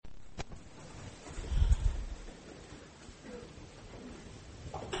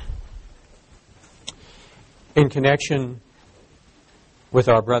In connection with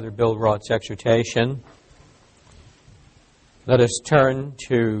our brother Bill Rott's exhortation, let us turn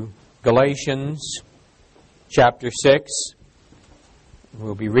to Galatians chapter 6.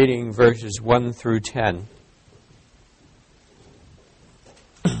 We'll be reading verses 1 through 10.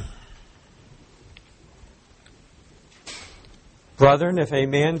 Brethren, if a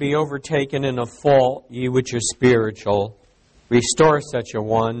man be overtaken in a fault, ye which are spiritual, restore such a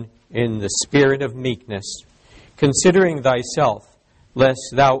one in the spirit of meekness, considering thyself, lest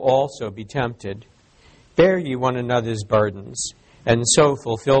thou also be tempted. Bear ye one another's burdens, and so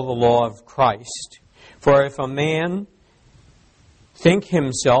fulfill the law of Christ. For if a man think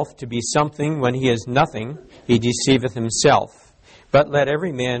himself to be something when he is nothing, he deceiveth himself. But let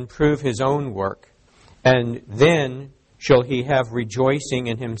every man prove his own work, and then shall he have rejoicing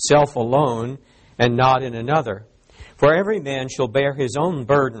in himself alone, and not in another. For every man shall bear his own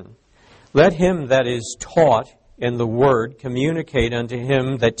burden. Let him that is taught in the word communicate unto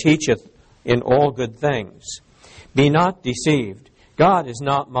him that teacheth in all good things. Be not deceived. God is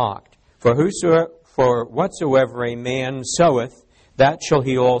not mocked. For whatsoever a man soweth, that shall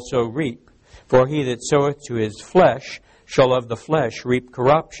he also reap. For he that soweth to his flesh shall of the flesh reap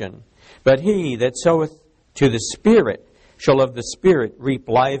corruption. But he that soweth to the Spirit shall of the Spirit reap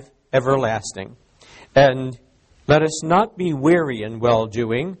life everlasting. And let us not be weary in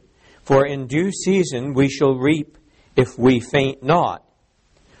well-doing, for in due season we shall reap if we faint not.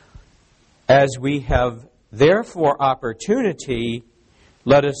 As we have therefore opportunity,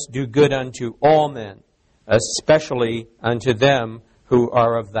 let us do good unto all men, especially unto them who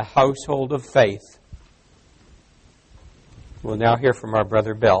are of the household of faith. We'll now hear from our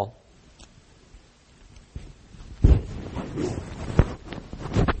brother Bill.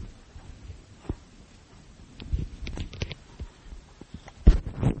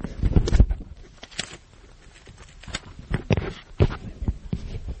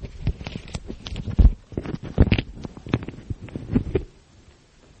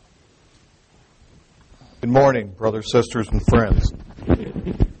 Good morning, brothers, sisters, and friends.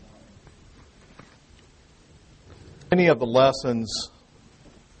 Many of the lessons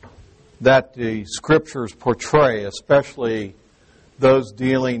that the Scriptures portray, especially those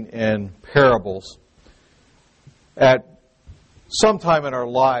dealing in parables, at some time in our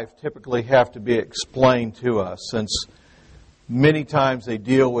life typically have to be explained to us, since many times they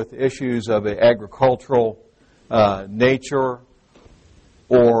deal with issues of an agricultural nature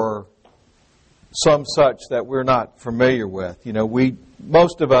or some such that we're not familiar with. You know,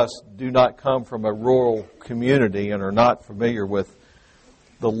 most of us do not come from a rural community and are not familiar with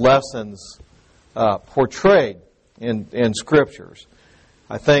the lessons portrayed in Scriptures.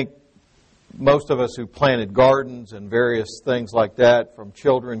 I think most of us who planted gardens and various things like that from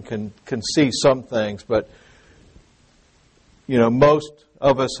children can see some things, but you know, most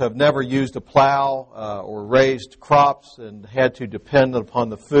of us have never used a plow or raised crops and had to depend upon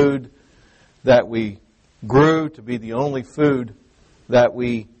the food that we grew to be the only food that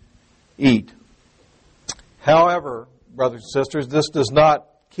we eat. However, brothers and sisters, this does not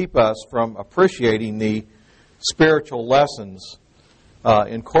keep us from appreciating the spiritual lessons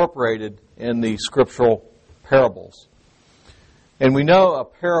incorporated in the scriptural parables. And we know a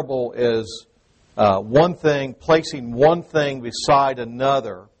parable is one thing, placing one thing beside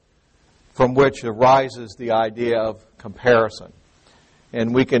another, from which arises the idea of comparison.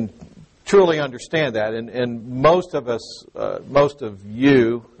 And we can truly understand that, and most of us, most of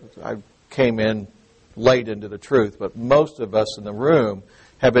you, I came in late into the truth, but most of us in the room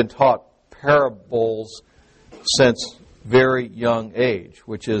have been taught parables since very young age,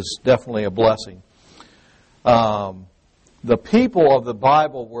 which is definitely a blessing. The people of the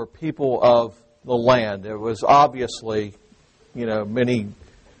Bible were people of the land. It was obviously, many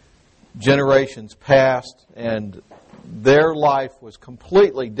generations past, and their life was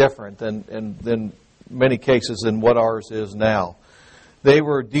completely different than many cases than what ours is now. They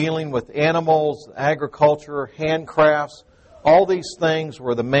were dealing with animals, agriculture, handcrafts. All these things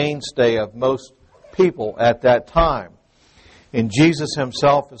were the mainstay of most people at that time. And Jesus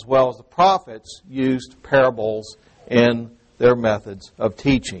himself, as well as the prophets, used parables in their methods of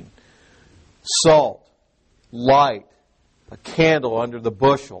teaching. Salt, light, a candle under the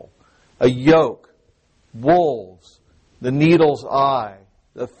bushel, a yoke, wolves, the needle's eye,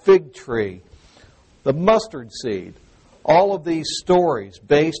 the fig tree, the mustard seed. All of these stories,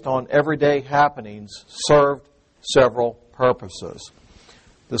 based on everyday happenings, served several purposes.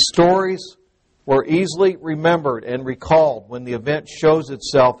 The stories were easily remembered and recalled when the event shows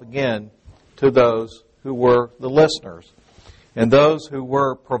itself again to those who were the listeners. And those who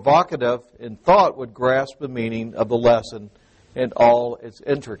were provocative in thought would grasp the meaning of the lesson and all its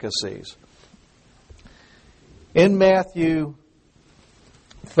intricacies. In Matthew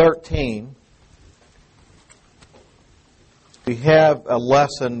 13, we have a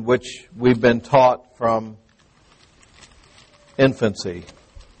lesson which we've been taught from infancy.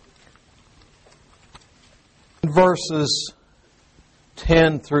 In verses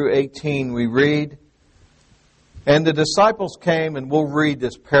 10 through 18 we read, "And the disciples came," and we'll read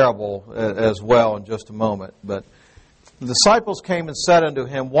this parable as well in just a moment, but the disciples came and said unto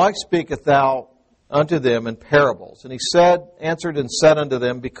him, "Why speakest thou unto them in parables?" And he answered and said unto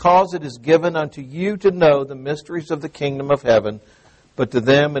them, "Because it is given unto you to know the mysteries of the kingdom of heaven, but to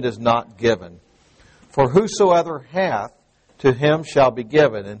them it is not given. For whosoever hath, to him shall be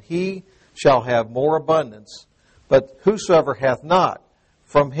given, and he shall have more abundance. But whosoever hath not,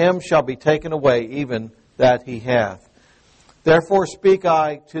 from him shall be taken away even that he hath. Therefore speak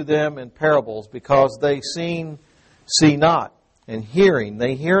I to them in parables, because they see not, and hearing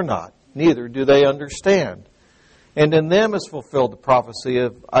they hear not, neither do they understand. And in them is fulfilled the prophecy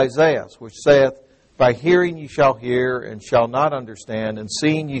of Isaiah, which saith, By hearing ye shall hear, and shall not understand, and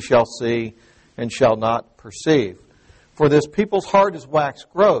seeing ye shall see, and shall not perceive. For this people's heart is waxed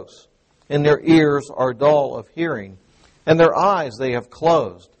gross, and their ears are dull of hearing, and their eyes they have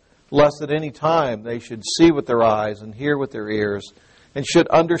closed, lest at any time they should see with their eyes, and hear with their ears, and should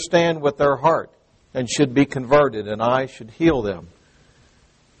understand with their heart, and should be converted, and I should heal them.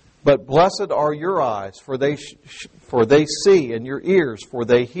 But blessed are your eyes, for they see, and your ears, for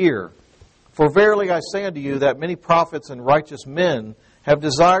they hear. For verily I say unto you that many prophets and righteous men have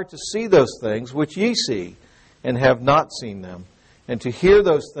desired to see those things which ye see, and have not seen them, and to hear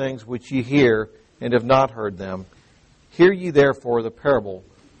those things which ye hear, and have not heard them. Hear ye therefore the parable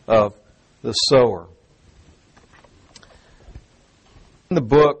of the sower." In the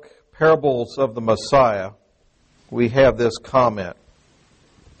book Parables of the Messiah, we have this comment.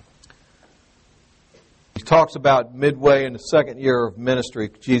 He talks about midway in the second year of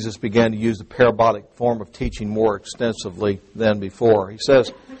ministry, Jesus began to use the parabolic form of teaching more extensively than before. He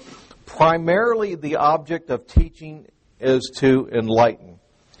says, "Primarily the object of teaching is to enlighten.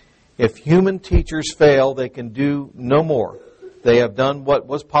 If human teachers fail, they can do no more. They have done what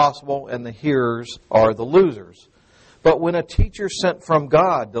was possible, and the hearers are the losers. But when a teacher sent from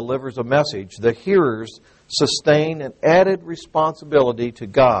God delivers a message, the hearers sustain an added responsibility to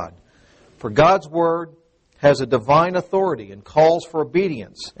God. For God's word has a divine authority and calls for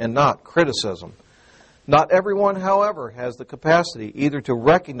obedience and not criticism. Not everyone, however, has the capacity either to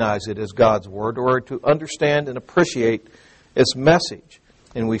recognize it as God's word or to understand and appreciate its message."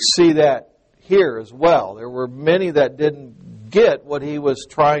 And we see that here as well. There were many that didn't get what he was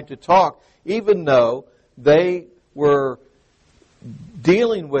trying to talk, even though they were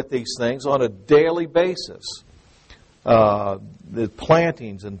dealing with these things on a daily basis. The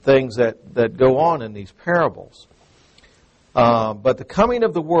plantings and things that go on in these parables. But the coming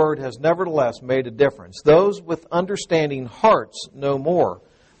of the word has nevertheless made a difference. Those with understanding hearts know more.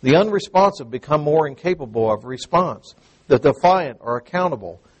 The unresponsive become more incapable of response. The defiant are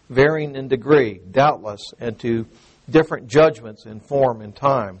accountable, varying in degree, doubtless, and to different judgments in form and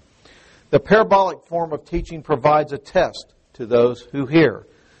time. The parabolic form of teaching provides a test to those who hear.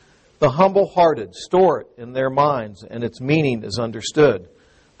 The humble-hearted store it in their minds, and its meaning is understood.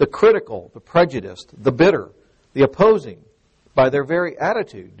 The critical, the prejudiced, the bitter, the opposing, by their very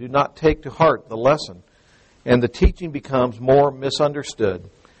attitude, do not take to heart the lesson, and the teaching becomes more misunderstood,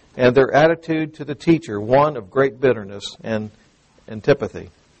 and their attitude to the teacher one of great bitterness and antipathy.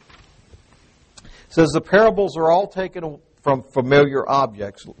 It says the parables are all taken from familiar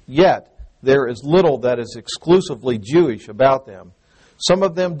objects, yet there is little that is exclusively Jewish about them. Some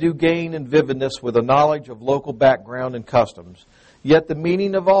of them do gain in vividness with a knowledge of local background and customs, yet the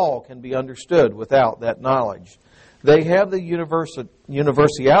meaning of all can be understood without that knowledge. They have the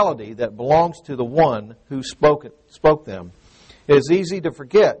universality that belongs to the one who spoke them. It is easy to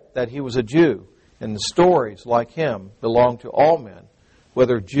forget that he was a Jew, and the stories like him belong to all men,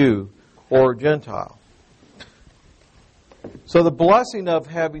 whether Jew or Gentile. So the blessing of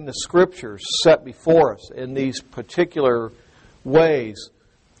having the Scriptures set before us in these particular ways,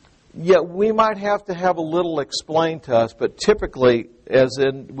 yet we might have to have a little explained to us, but typically, as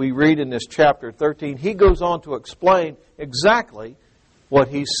we read in this chapter 13, he goes on to explain exactly what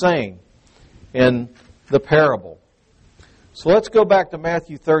he's saying in the parable. So let's go back to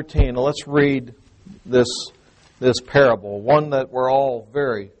Matthew 13 and let's read this parable, one that we're all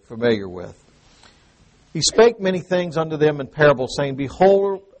very familiar with. "He spake many things unto them in parables, saying,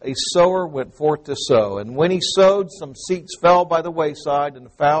 Behold, a sower went forth to sow. And when he sowed, some seeds fell by the wayside, and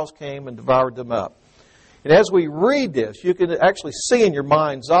the fowls came and devoured them up. And as we read this, you can actually see in your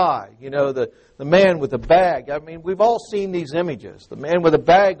mind's eye, the man with the bag. I mean, we've all seen these images. The man with a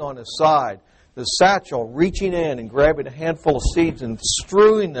bag on his side, the satchel reaching in and grabbing a handful of seeds and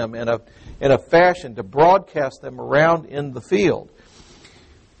strewing them in a fashion to broadcast them around in the field.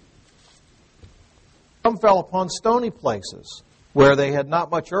 Some fell upon stony places where they had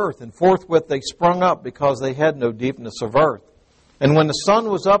not much earth, and forthwith they sprung up because they had no deepness of earth. And when the sun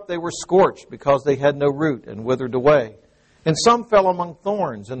was up, they were scorched because they had no root and withered away. And some fell among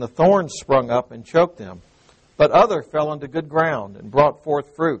thorns, and the thorns sprung up and choked them. But other fell into good ground and brought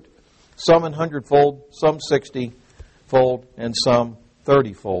forth fruit, some 100-fold, some 60-fold, and some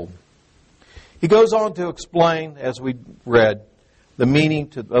 30-fold. He goes on to explain, as we read, the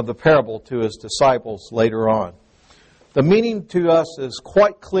meaning of the parable to his disciples later on. The meaning to us is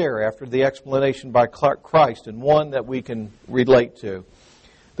quite clear after the explanation by Christ, and one that we can relate to.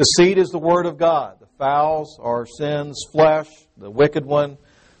 The seed is the Word of God. The fowls are sin's flesh, the wicked one.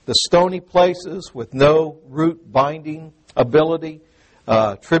 The stony places with no root binding ability,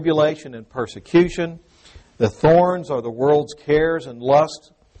 tribulation and persecution. The thorns are the world's cares and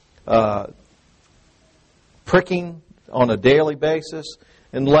lust, pricking on a daily basis.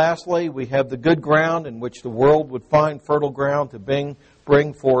 And lastly, we have the good ground in which the world would find fertile ground to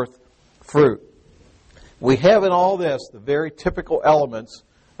bring forth fruit. We have in all this the very typical elements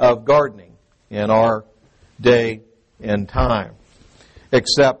of gardening in our day and time.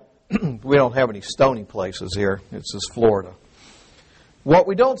 Except we don't have any stony places here. This is Florida. What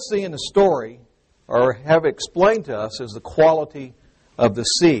we don't see in the story or have explained to us is the quality of the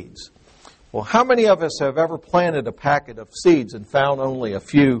seeds. Well, how many of us have ever planted a packet of seeds and found only a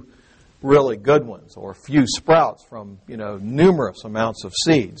few really good ones, or a few sprouts from, numerous amounts of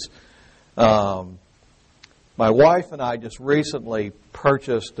seeds? My wife and I just recently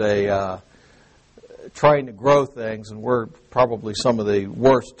purchased trying to grow things, and we're probably some of the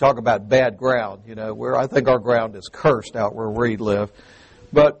worst. Talk about bad ground, where I think our ground is cursed out where we live.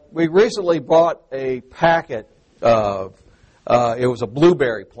 But we recently bought a packet of it was a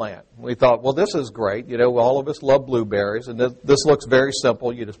blueberry plant. We thought, well, this is great. All of us love blueberries, and this looks very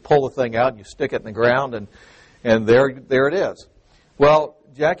simple. You just pull the thing out, and you stick it in the ground, and there it is. Well,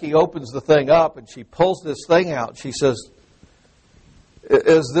 Jackie opens the thing up, and she pulls this thing out. She says,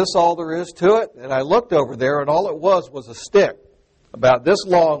 "Is this all there is to it?" And I looked over there, and all it was a stick about this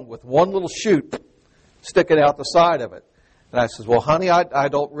long with one little shoot sticking out the side of it. And I says, "Well, honey, I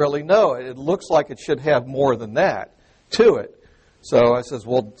don't really know. It looks like it should have more than that to it." So I says,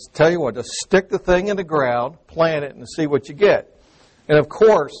 "Well, tell you what, just stick the thing in the ground, plant it, and see what you get." And of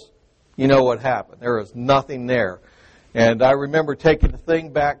course, you know what happened. There was nothing there. And I remember taking the thing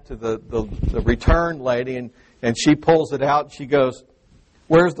back to the return lady, and she pulls it out, and she goes,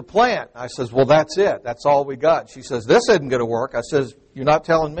 "Where's the plant?" I says, "Well, that's it. That's all we got." She says, "This isn't going to work." I says, "You're not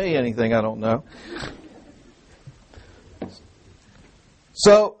telling me anything I don't know."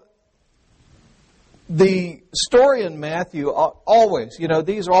 So the story in Matthew always,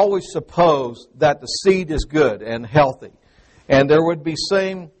 these are always suppose that the seed is good and healthy. And it would be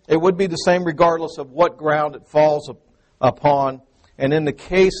the same regardless of what ground it falls upon. And in the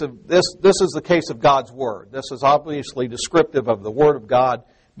case of this is the case of God's Word. This is obviously descriptive of the Word of God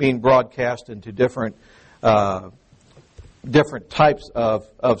being broadcast into different types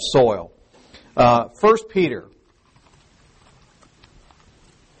of soil. 1 Peter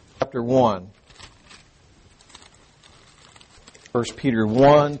chapter 1. 1 Peter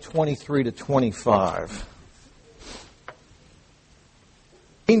 1, 23 to 25.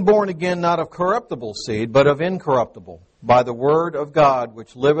 Being born again not of corruptible seed, but of incorruptible, by the word of God,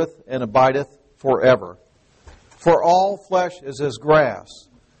 which liveth and abideth forever. For all flesh is as grass,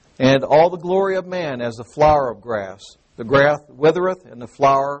 and all the glory of man as the flower of grass. The grass withereth, and the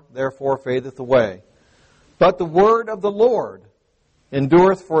flower therefore fadeth away. But the word of the Lord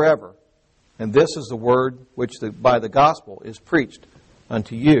endureth forever. And this is the word which by the gospel is preached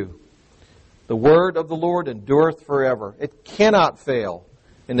unto you. The word of the Lord endureth forever. It cannot fail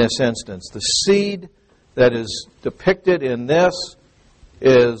in this instance. The seed that is depicted in this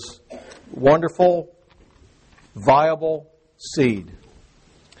is wonderful, viable seed.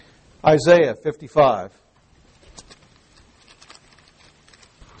 Isaiah 55,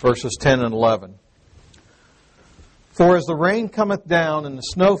 verses 10 and 11. For as the rain cometh down and the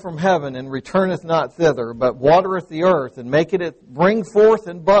snow from heaven, and returneth not thither, but watereth the earth, and maketh it bring forth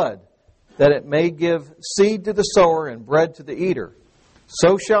and bud, that it may give seed to the sower and bread to the eater,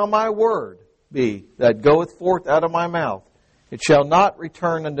 so shall my word be that goeth forth out of my mouth. It shall not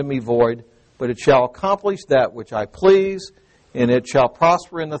return unto me void, but it shall accomplish that which I please, and it shall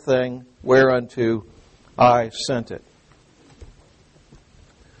prosper in the thing whereunto I sent it.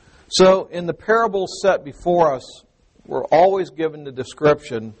 So, in the parables set before us, we're always given the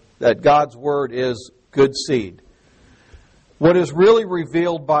description that God's Word is good seed. What is really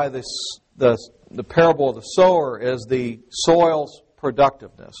revealed by the parable of the sower is the soil's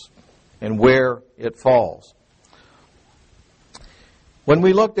productiveness and where it falls. When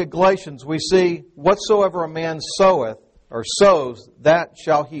we looked at Galatians, we see, whatsoever a man soweth, or sows, that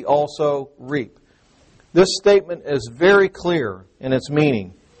shall he also reap. This statement is very clear in its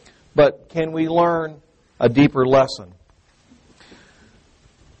meaning, but can we learn a deeper lesson?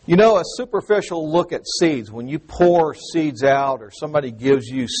 You know, a superficial look at seeds, when you pour seeds out or somebody gives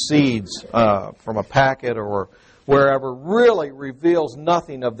you seeds from a packet or wherever, really reveals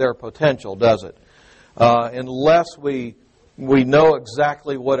nothing of their potential, does it? Unless we know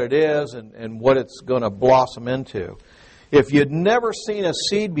exactly what it is and what it's going to blossom into. If you'd never seen a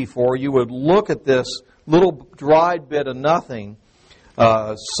seed before, you would look at this little dried bit of nothing,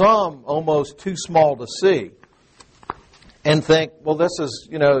 some almost too small to see, and think, well, this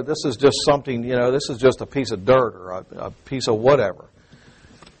is just something, this is just a piece of dirt or a piece of whatever.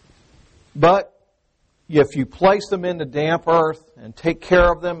 But if you place them into damp earth and take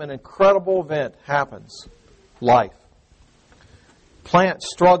care of them, an incredible event happens. Life. Plant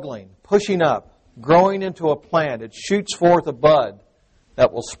struggling, pushing up, growing into a plant. It shoots forth a bud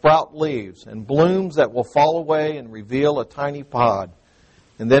that will sprout leaves and blooms that will fall away and reveal a tiny pod.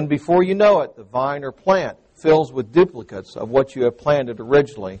 And then before you know it, the vine or plant fills with duplicates of what you have planted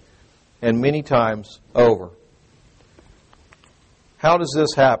originally and many times over. How does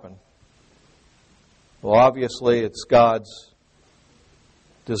this happen? Well, obviously, it's God's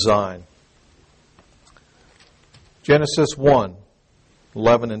design. Genesis 1,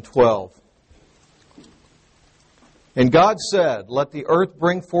 11 and 12. And God said, let the earth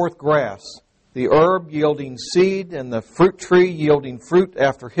bring forth grass, the herb yielding seed, and the fruit tree yielding fruit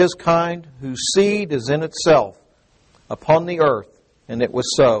after his kind, whose seed is in itself, upon the earth. And it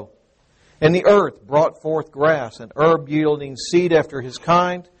was so. And the earth brought forth grass, and herb yielding seed after his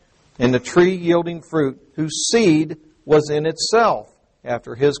kind, and the tree yielding fruit, whose seed was in itself,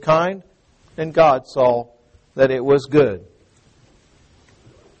 after his kind. And God saw that it was good.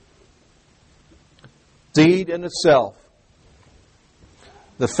 Seed in itself.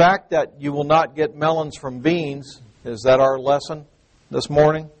 The fact that you will not get melons from beans, is that our lesson this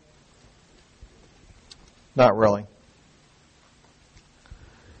morning? Not really.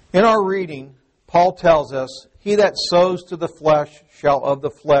 In our reading, Paul tells us, he that sows to the flesh shall of the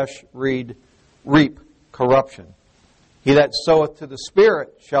flesh reap corruption. He that soweth to the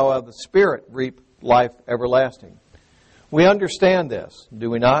Spirit shall of the Spirit reap life everlasting. We understand this, do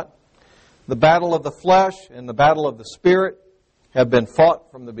we not? The battle of the flesh and the battle of the Spirit have been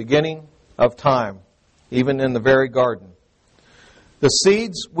fought from the beginning of time, even in the very garden. The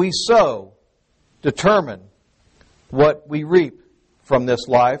seeds we sow determine what we reap from this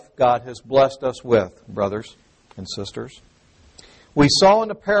life God has blessed us with, brothers and sisters. We saw in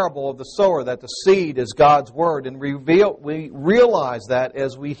the parable of the sower that the seed is God's Word, and we realize that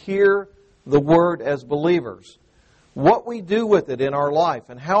as we hear the Word as believers. What we do with it in our life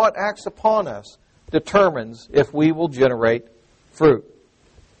and how it acts upon us determines if we will generate fruit.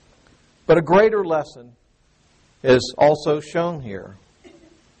 But a greater lesson is also shown here.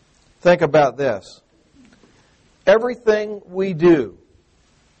 Think about this. Everything we do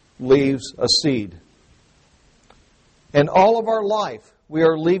leaves a seed. And all of our life, we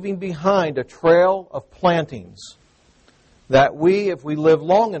are leaving behind a trail of plantings that we, if we live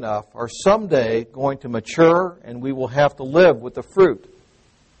long enough, are someday going to mature, and we will have to live with the fruit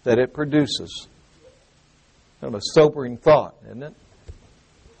that it produces. Kind of a sobering thought, isn't it?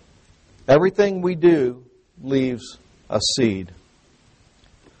 Everything we do leaves a seed.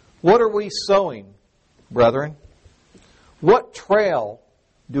 What are we sowing, brethren? What trail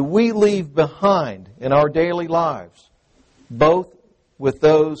do we leave behind in our daily lives, both with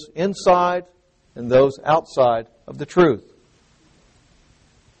those inside and those outside of the truth?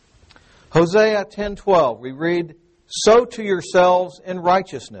 Hosea 10:12, we read, sow to yourselves in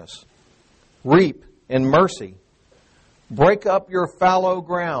righteousness, reap in mercy. Break up your fallow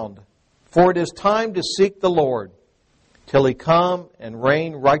ground, for it is time to seek the Lord, till He come and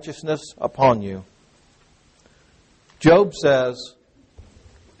rain righteousness upon you. Job says,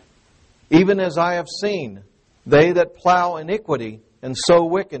 even as I have seen, they that plow iniquity and sow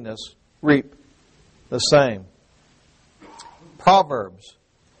wickedness reap the same. Proverbs,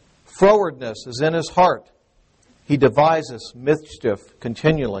 frowardness is in his heart. He deviseth mischief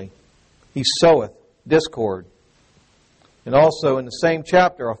continually. He soweth discord. And also in the same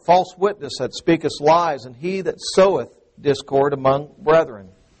chapter, a false witness that speaketh lies, and he that soweth discord among brethren.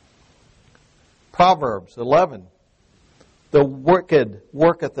 Proverbs 11. The wicked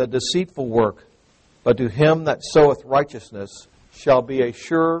worketh a deceitful work, but to him that soweth righteousness shall be a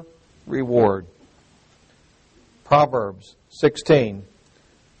sure reward. Proverbs 16.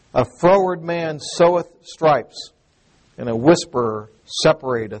 A froward man soweth stripes, and a whisperer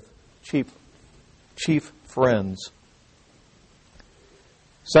separateth chief friends.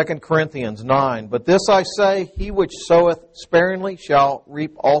 2 Corinthians 9. But this I say, he which soweth sparingly shall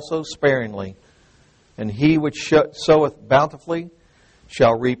reap also sparingly, and he which soweth bountifully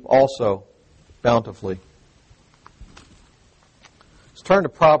shall reap also bountifully. Let's turn to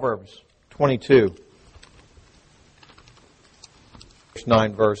Proverbs 22.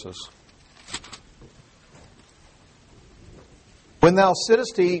 9 verses. When thou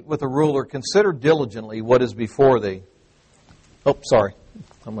sittest to eat with a ruler, consider diligently what is before thee. Oh, sorry.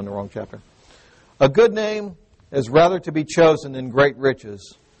 I'm in the wrong chapter. A good name is rather to be chosen than great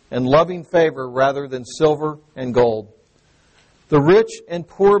riches, and loving favor rather than silver and gold. The rich and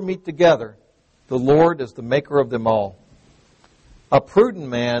poor meet together. The Lord is the maker of them all. A prudent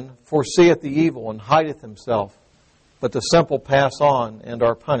man foreseeth the evil and hideth himself, but the simple pass on and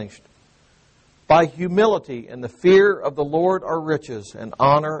are punished. By humility and the fear of the Lord are riches, and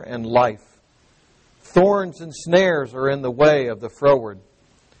honor and life. Thorns and snares are in the way of the froward.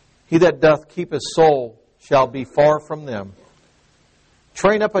 He that doth keep his soul shall be far from them.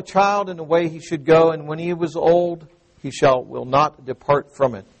 Train up a child in the way he should go, and when he was old, he will not depart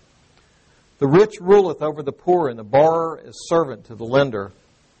from it. The rich ruleth over the poor, and the borrower is servant to the lender.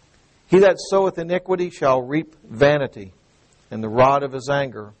 He that soweth iniquity shall reap vanity, and the rod of his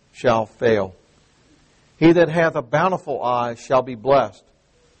anger shall fail. He that hath a bountiful eye shall be blessed,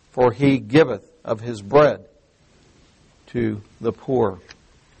 for he giveth of his bread to the poor.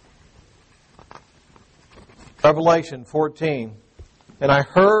 Revelation 14. And I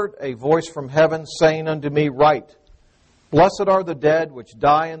heard a voice from heaven saying unto me, Write, Blessed are the dead which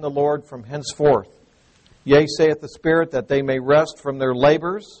die in the Lord from henceforth. Yea, saith the Spirit, that they may rest from their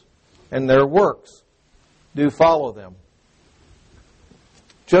labors, and their works do follow them.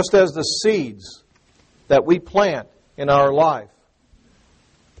 Just as the seeds that we plant in our life,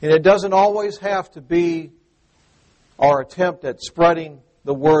 and it doesn't always have to be our attempt at spreading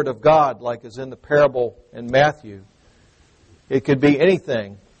the Word of God like is in the parable in Matthew. It could be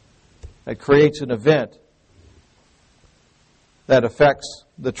anything that creates an event that affects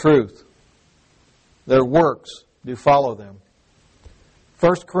the truth. Their works do follow them.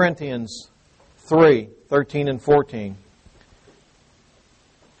 1 Corinthians 3, 13 and 14.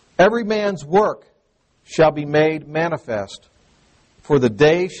 Every man's work shall be made manifest, for the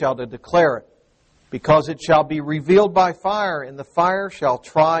day shall declare it, because it shall be revealed by fire, and the fire shall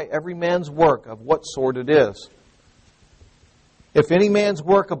try every man's work of what sort it is. If any man's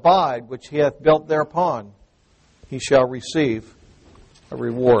work abide, which he hath built thereupon, he shall receive a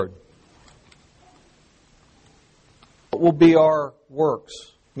reward. What will be our works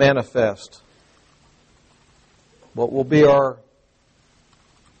manifest? What will be our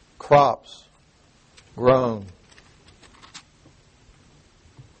crops grown?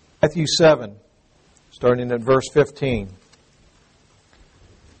 Matthew 7, starting at verse 15.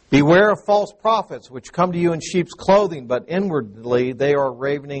 Beware of false prophets, which come to you in sheep's clothing, but inwardly they are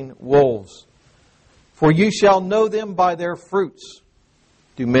ravening wolves. For you shall know them by their fruits.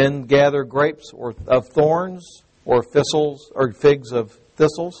 Do men gather grapes of thorns, or thistles, or figs of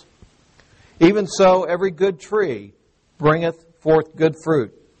thistles? Even so, every good tree bringeth forth good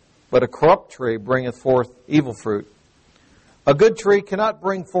fruit, but a corrupt tree bringeth forth evil fruit. A good tree cannot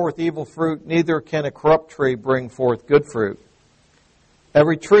bring forth evil fruit, neither can a corrupt tree bring forth good fruit.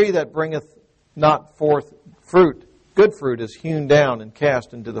 Every tree that bringeth not forth fruit, good fruit, is hewn down and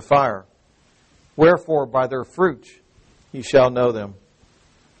cast into the fire. Wherefore, by their fruits ye shall know them.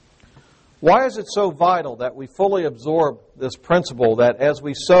 Why is it so vital that we fully absorb this principle that as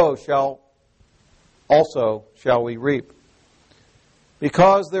we sow, also shall we reap?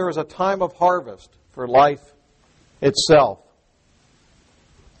 Because there is a time of harvest for life itself.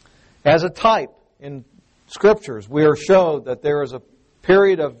 As a type in Scriptures, we are showed that there is a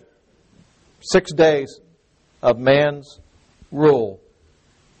period of 6 days of man's rule,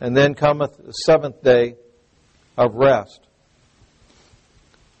 and then cometh the seventh day of rest.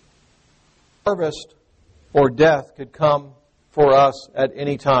 Harvest or death could come for us at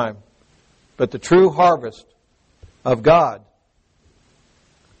any time, but the true harvest of God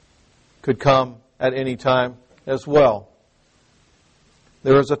could come at any time as well.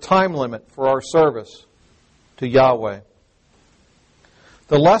 There is a time limit for our service to Yahweh.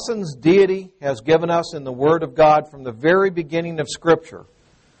 The lessons deity has given us in the Word of God from the very beginning of Scripture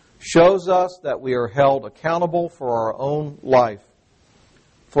shows us that we are held accountable for our own life,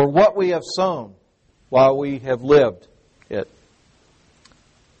 for what we have sown while we have lived it.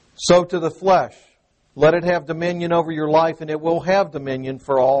 Sow to the flesh. Let it have dominion over your life, and it will have dominion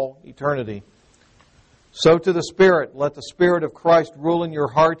for all eternity. Sow to the Spirit. Let the Spirit of Christ rule in your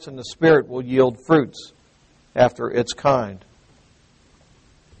hearts, and the Spirit will yield fruits after its kind.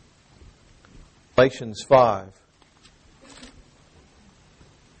 Galatians 5,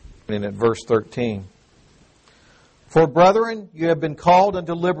 and at verse 13. For brethren, you have been called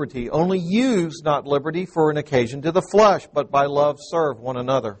unto liberty. Only use not liberty for an occasion to the flesh, but by love serve one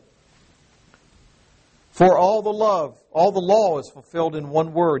another. For all the law is fulfilled in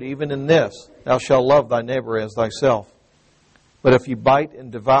one word, even in this, thou shalt love thy neighbor as thyself. But if ye bite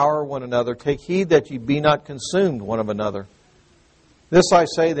and devour one another, take heed that ye be not consumed one of another. This I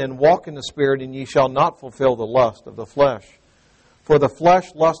say then, walk in the Spirit, and ye shall not fulfill the lust of the flesh. For the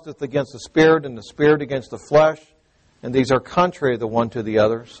flesh lusteth against the Spirit, and the Spirit against the flesh, and these are contrary the one to the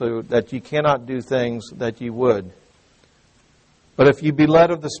other, so that ye cannot do things that ye would. But if ye be led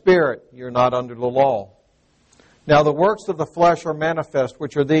of the Spirit, ye are not under the law. Now the works of the flesh are manifest,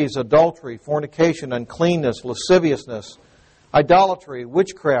 which are these: adultery, fornication, uncleanness, lasciviousness, idolatry,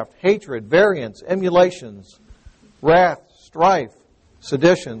 witchcraft, hatred, variance, emulations, wrath, strife,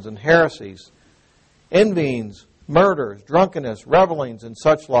 seditions, and heresies, envyings, murders, drunkenness, revellings, and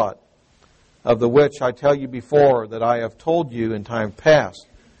such lot, of the which I tell you before that I have told you in time past,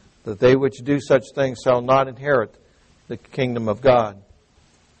 that they which do such things shall not inherit the kingdom of God.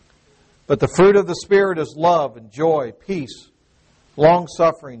 But the fruit of the Spirit is love and joy, peace,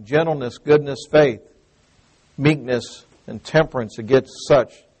 long-suffering, gentleness, goodness, faith, meekness, and temperance. Against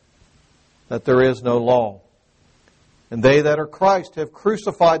such that there is no law. And they that are Christ have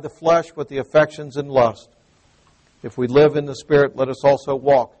crucified the flesh with the affections and lust. If we live in the Spirit, let us also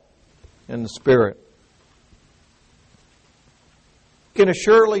walk in the Spirit. We can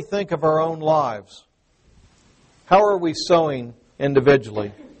assuredly think of our own lives. How are we sowing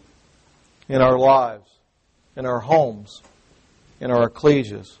individually in our lives, in our homes, in our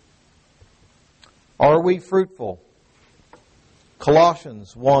ecclesias? Are we fruitful?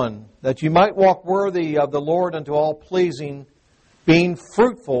 Colossians 1, that you might walk worthy of the Lord unto all pleasing, being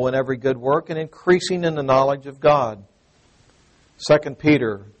fruitful in every good work and increasing in the knowledge of God. 2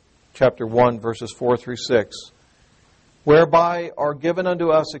 Peter chapter 1, verses 4 through 6, whereby are given unto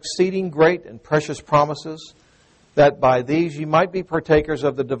us exceeding great and precious promises, that by these ye might be partakers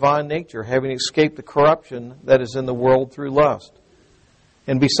of the divine nature, having escaped the corruption that is in the world through lust.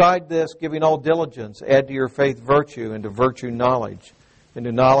 And beside this, giving all diligence, add to your faith virtue, and to virtue knowledge, and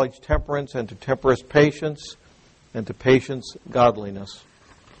to knowledge temperance, and to temperance patience, and to patience godliness.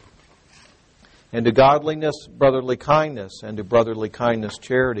 And to godliness brotherly kindness, and to brotherly kindness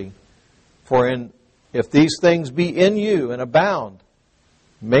charity. For if these things be in you and abound,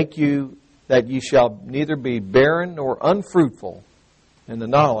 make you that ye shall neither be barren nor unfruitful in the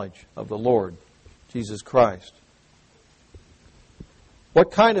knowledge of the Lord Jesus Christ.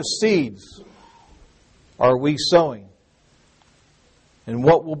 What kind of seeds are we sowing? And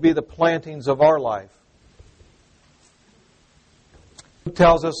what will be the plantings of our life? It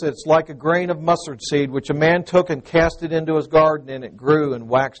tells us it's like a grain of mustard seed, which a man took and cast it into his garden, and it grew and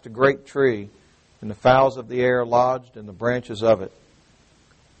waxed a great tree, and the fowls of the air lodged in the branches of it.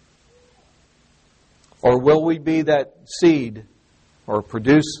 Or will we be that seed, or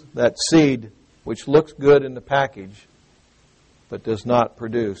produce that seed which looks good in the package, but does not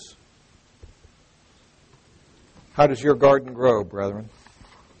produce? How does your garden grow, brethren?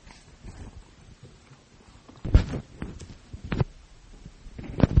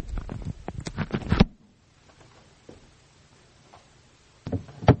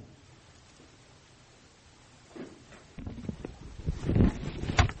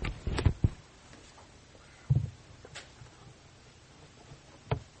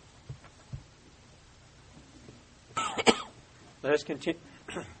 Let us continue.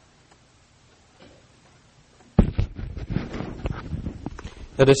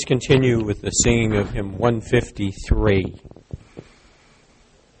 Let us continue with the singing of hymn 153.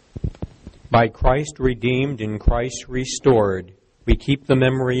 By Christ redeemed and Christ restored, we keep the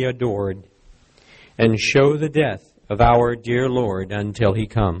memory adored, and show the death of our dear Lord until he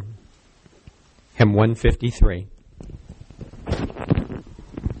come. Hymn 153.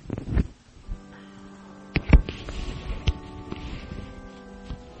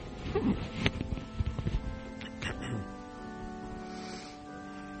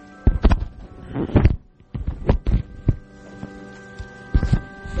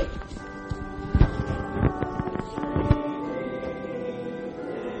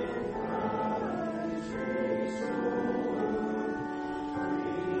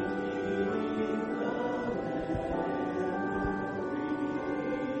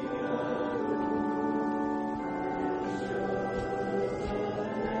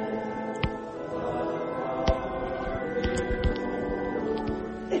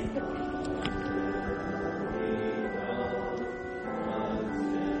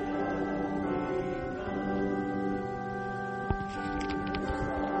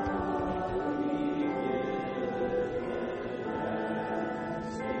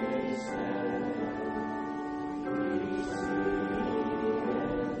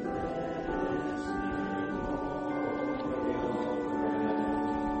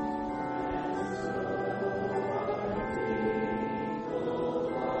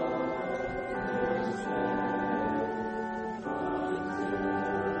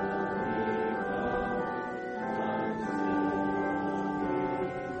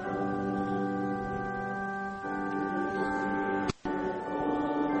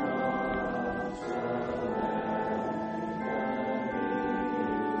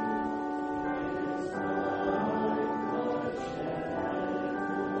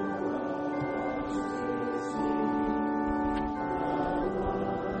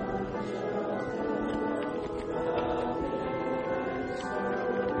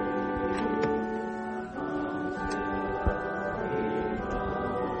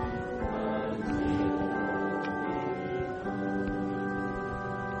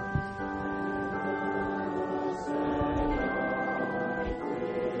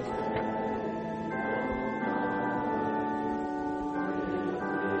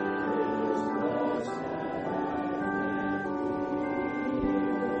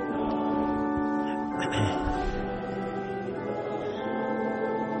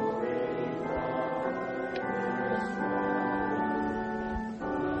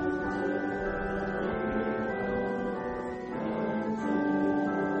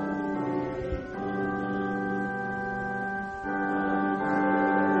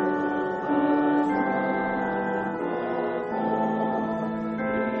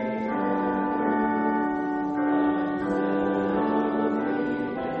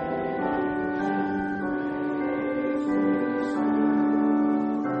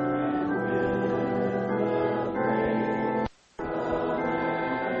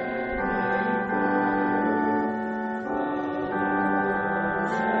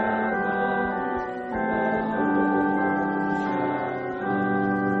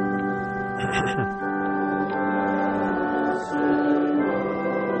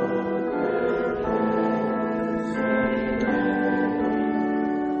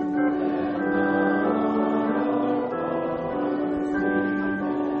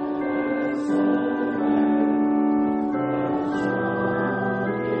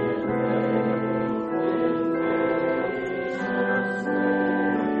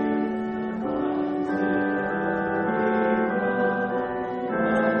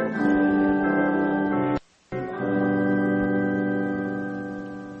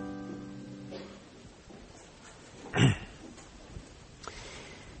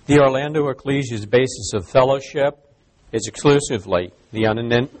 The Orlando Ecclesia's basis of fellowship is exclusively the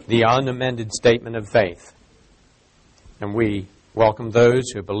unamended statement of faith. And we welcome those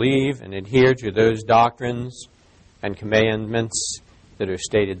who believe and adhere to those doctrines and commandments that are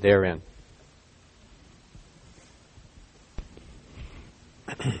stated therein.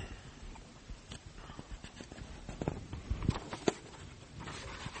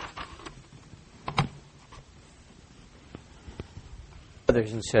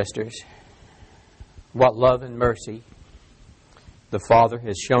 Brothers and sisters, what love and mercy the Father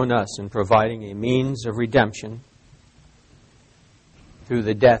has shown us in providing a means of redemption through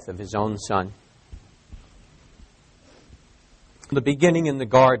the death of His own Son. The beginning in the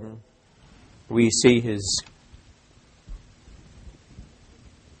garden, we see His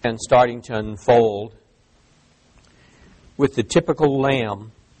and starting to unfold with the typical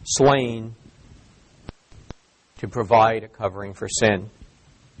lamb slain to provide a covering for sin.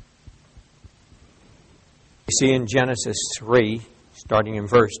 We see in Genesis 3, starting in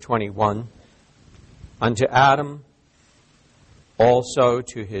verse 21, unto Adam also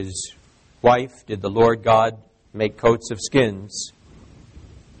to his wife did the Lord God make coats of skins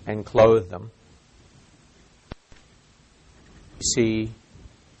and clothe them. We see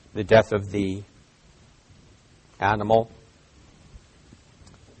the death of the animal,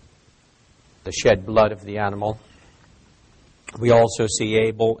 the shed blood of the animal. We also see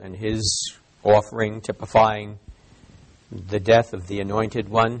Abel and his offering typifying the death of the Anointed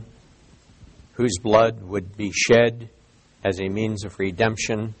One, whose blood would be shed as a means of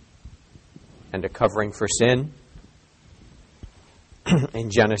redemption and a covering for sin. In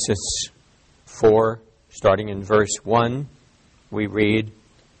Genesis 4, starting in verse 1, we read,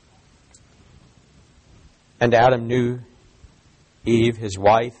 And Adam knew Eve, his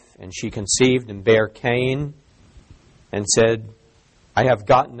wife, and she conceived and bare Cain, and said, I have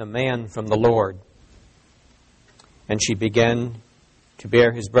gotten a man from the Lord. And she began to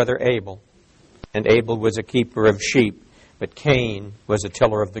bear his brother Abel. And Abel was a keeper of sheep, but Cain was a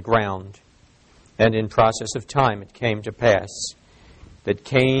tiller of the ground. And in process of time it came to pass that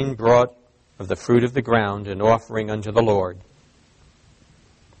Cain brought of the fruit of the ground an offering unto the Lord.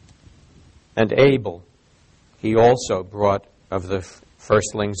 And Abel, he also brought of the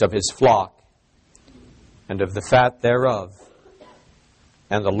firstlings of his flock, and of the fat thereof.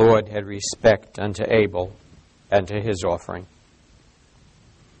 And the Lord had respect unto Abel and to his offering.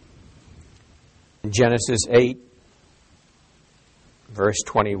 In Genesis 8, verse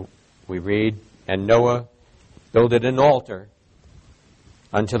 20, we read, And Noah builded an altar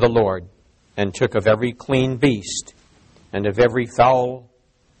unto the Lord, and took of every clean beast, and of every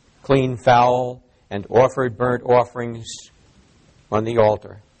clean fowl, and offered burnt offerings on the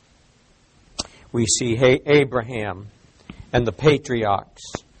altar. We see Abraham and the patriarchs,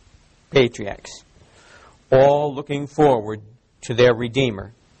 all looking forward to their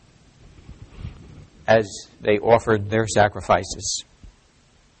Redeemer as they offered their sacrifices.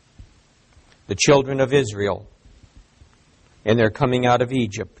 The children of Israel, in their coming out of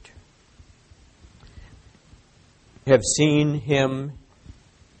Egypt, have seen him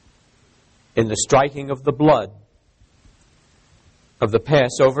in the striking of the blood of the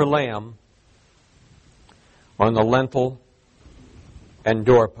Passover lamb on the lintel and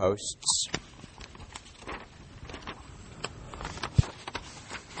doorposts.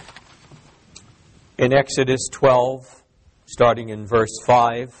 In Exodus 12, starting in verse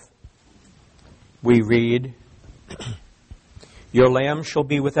 5, we read, Your lamb shall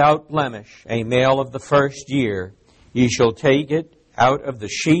be without blemish, a male of the first year. Ye shall take it out of the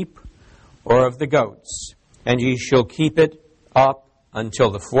sheep or of the goats, and ye shall keep it up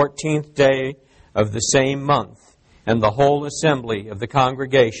until the 14th day of the same month, and the whole assembly of the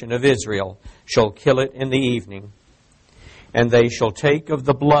congregation of Israel shall kill it in the evening. And they shall take of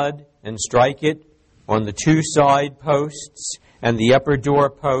the blood and strike it on the two side posts and the upper door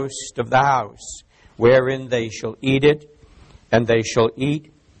post of the house, wherein they shall eat it, and they shall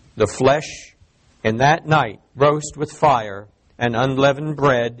eat the flesh in that night, roast with fire and unleavened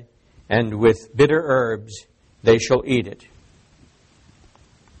bread, and with bitter herbs they shall eat it.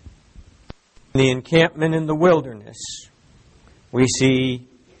 In the encampment in the wilderness, we see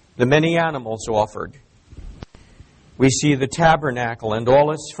the many animals offered. We see the tabernacle and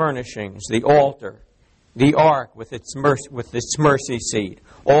all its furnishings, the altar, the ark with its mercy seat,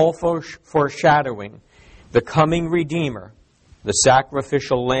 all foreshadowing the coming Redeemer, the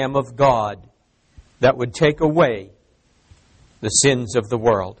sacrificial Lamb of God that would take away the sins of the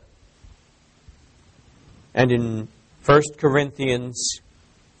world. And in 1 Corinthians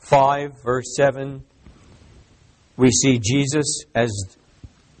 5, verse 7, we see Jesus as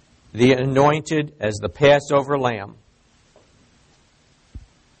the anointed, as the Passover lamb.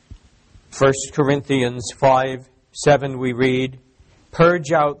 1 Corinthians 5, 7, we read,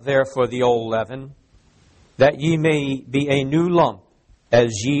 Purge out therefore the old leaven, that ye may be a new lump,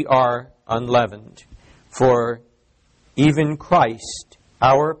 as ye are unleavened. For even Christ,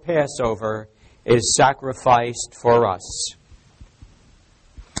 our Passover, is sacrificed for us.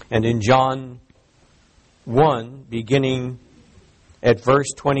 And in John 1, beginning at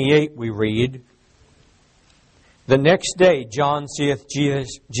verse 28, we read, The next day John seeth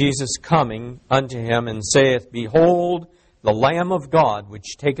Jesus coming unto him, and saith, Behold, the Lamb of God,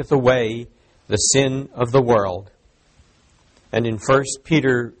 which taketh away the sin of the world. And in 1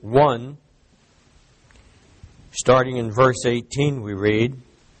 Peter 1, starting in verse 18, we read,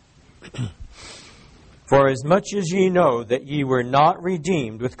 For as much as ye know that ye were not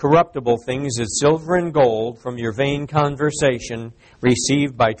redeemed with corruptible things as silver and gold from your vain conversation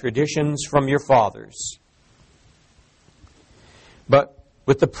received by traditions from your fathers, but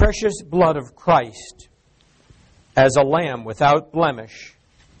with the precious blood of Christ, as a lamb without blemish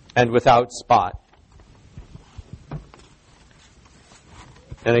and without spot.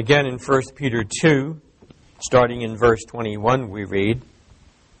 And again in 1 Peter 2, starting in verse 21, we read,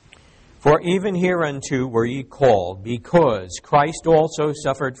 For even hereunto were ye called, because Christ also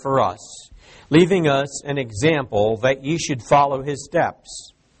suffered for us, leaving us an example that ye should follow his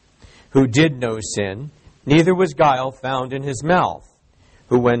steps, who did no sin, neither was guile found in his mouth,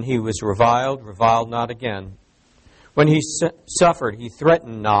 who when he was reviled not again. When he suffered, he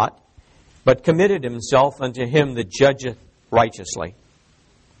threatened not, but committed himself unto him that judgeth righteously,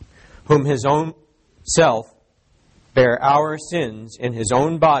 whom his own self bare our sins in his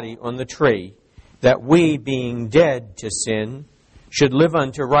own body on the tree, that we, being dead to sin, should live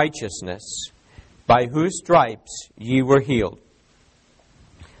unto righteousness, by whose stripes ye were healed.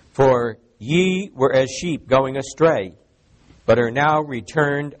 For ye were as sheep going astray, but are now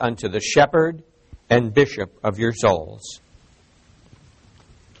returned unto the shepherd and bishop of your souls.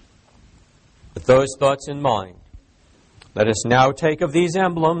 With those thoughts in mind, let us now take of these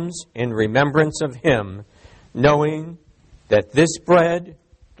emblems in remembrance of him, knowing that this bread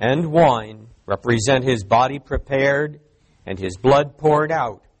and wine represent his body prepared and his blood poured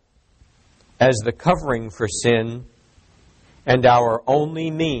out as the covering for sin and our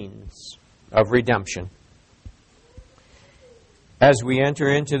only means of redemption. As we enter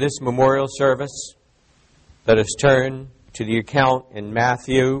into this memorial service, let us turn to the account in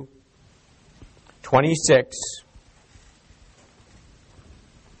Matthew 26,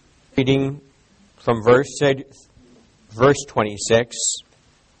 reading from verse 26.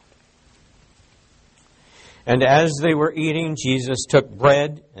 And as they were eating, Jesus took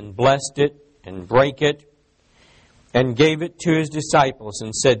bread and blessed it and brake it and gave it to his disciples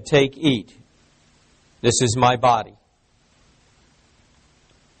and said, "Take, eat. This is my body."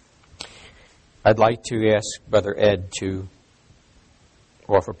 I'd like to ask Brother Ed to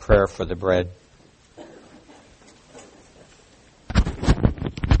offer prayer for the bread.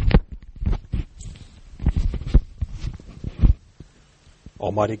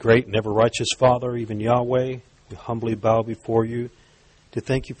 Almighty, great, and ever righteous Father, even Yahweh, we humbly bow before you to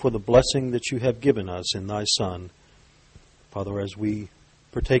thank you for the blessing that you have given us in thy Son. Father, as we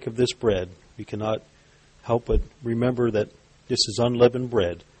partake of this bread, we cannot help but remember that this is unleavened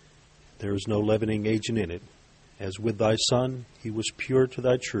bread. There is no leavening agent in it. As with thy Son, he was pure to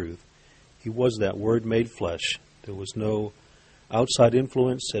thy truth. He was that Word made flesh. There was no outside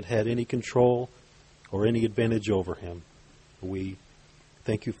influence that had any control or any advantage over him. We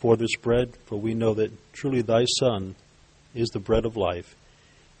thank you for this bread, for we know that truly thy Son is the bread of life.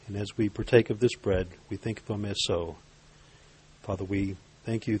 And as we partake of this bread, we think of him as so. Father, we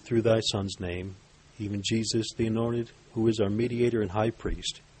thank you through thy Son's name, even Jesus the Anointed, who is our mediator and high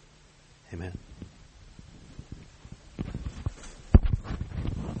priest. Amen.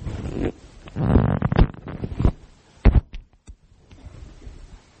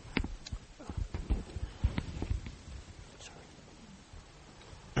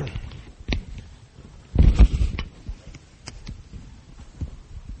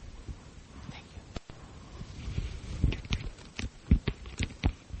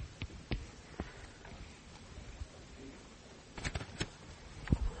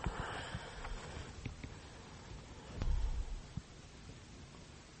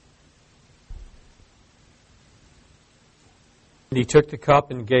 And he took the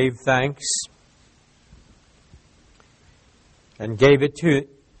cup and gave thanks and gave it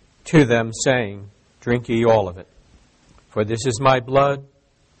to them, saying, "Drink ye all of it. For this is my blood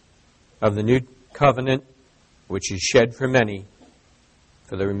of the new covenant, which is shed for many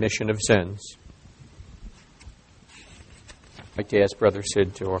for the remission of sins." I'd like to ask Brother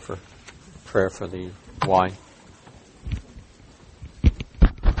Sid to offer prayer for the wine.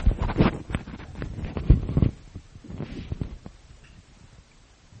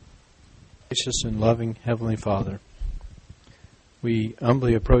 Gracious and loving Heavenly Father, we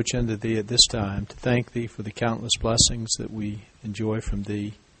humbly approach unto Thee at this time to thank Thee for the countless blessings that we enjoy from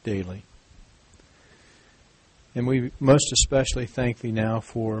Thee daily. And we most especially thank Thee now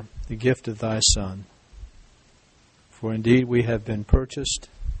for the gift of Thy Son. For indeed we have been purchased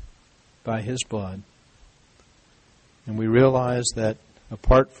by His blood. And we realize that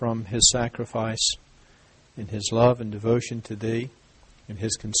apart from His sacrifice and His love and devotion to Thee, and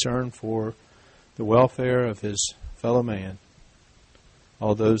His concern for the welfare of His fellow man,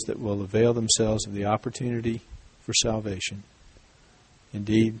 all those that will avail themselves of the opportunity for salvation.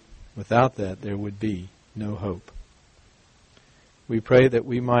 Indeed, without that there would be no hope. We pray that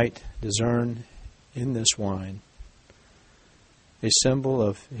we might discern in this wine a symbol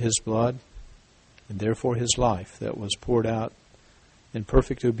of His blood and therefore His life that was poured out in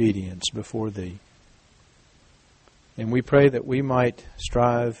perfect obedience before Thee. And we pray that we might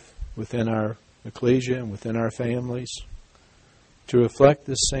strive within our ecclesia and within our families to reflect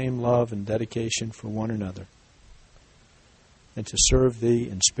this same love and dedication for one another and to serve Thee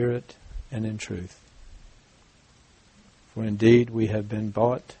in spirit and in truth. For indeed we have been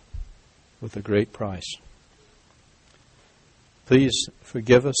bought with a great price. Please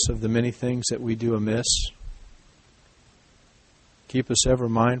forgive us of the many things that we do amiss. Keep us ever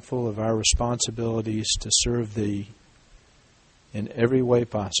mindful of our responsibilities to serve Thee in every way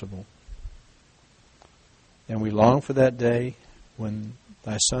possible. And we long for that day when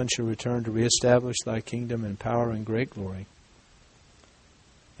Thy Son shall return to reestablish Thy kingdom in power and great glory,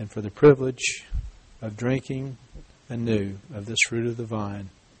 and for the privilege of drinking anew of this fruit of the vine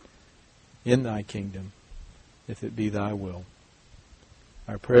in thy kingdom, if it be thy will.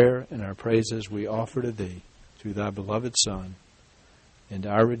 Our prayer and our praises we offer to thee through thy beloved Son and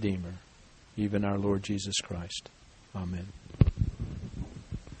our Redeemer, even our Lord Jesus Christ. Amen.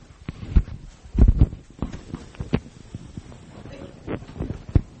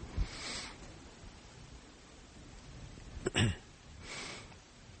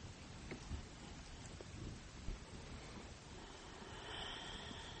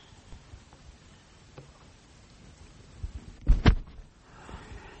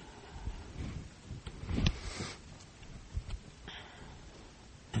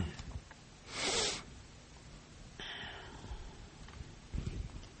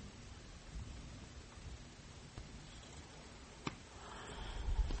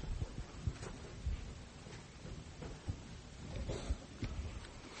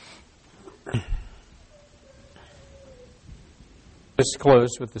 Let's close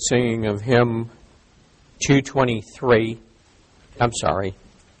with the singing of hymn 223. I'm sorry.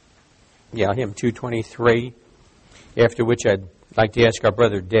 Yeah, hymn 223. After which I'd like to ask our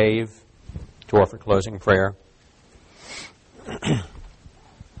brother Dave to offer closing prayer.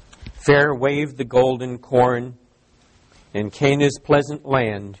 Fair waved the golden corn in Canaan's pleasant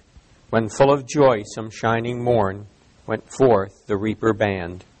land, when full of joy some shining morn went forth the reaper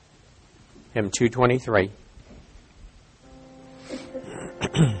band. Hymn 223.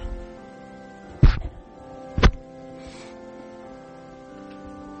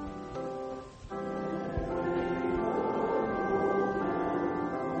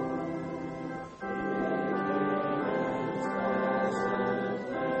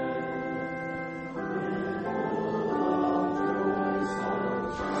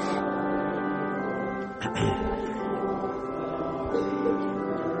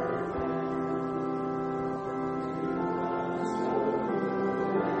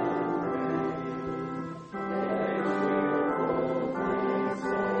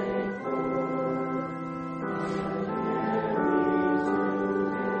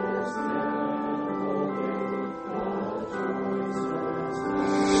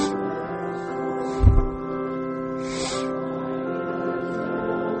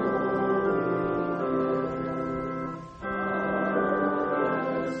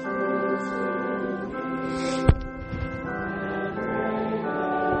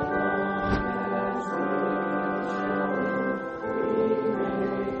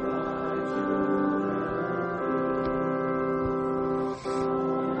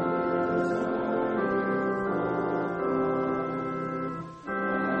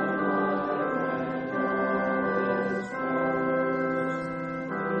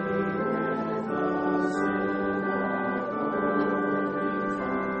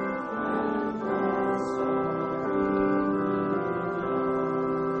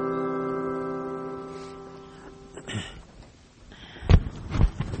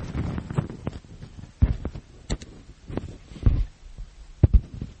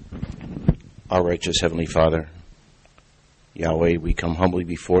 Our righteous Heavenly Father, Yahweh, we come humbly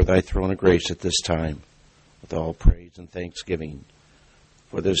before thy throne of grace at this time with all praise and thanksgiving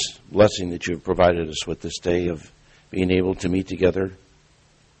for this blessing that you have provided us with this day of being able to meet together,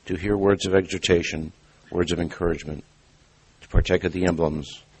 to hear words of exhortation, words of encouragement, to partake of the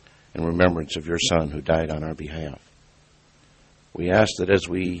emblems and remembrance of your Son who died on our behalf. We ask that as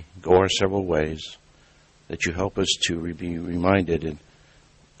we go our several ways, that you help us to be reminded in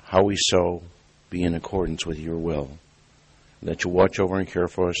how we sow be in accordance with your will, and that you watch over and care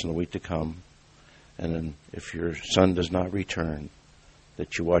for us in the week to come, and then if your Son does not return,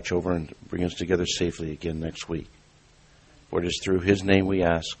 that you watch over and bring us together safely again next week. For it is through his name we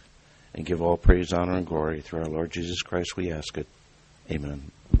ask, and give all praise, honor, and glory. Through our Lord Jesus Christ we ask it.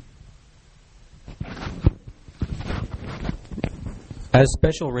 Amen. As a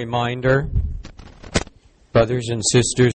special reminder, brothers and sisters,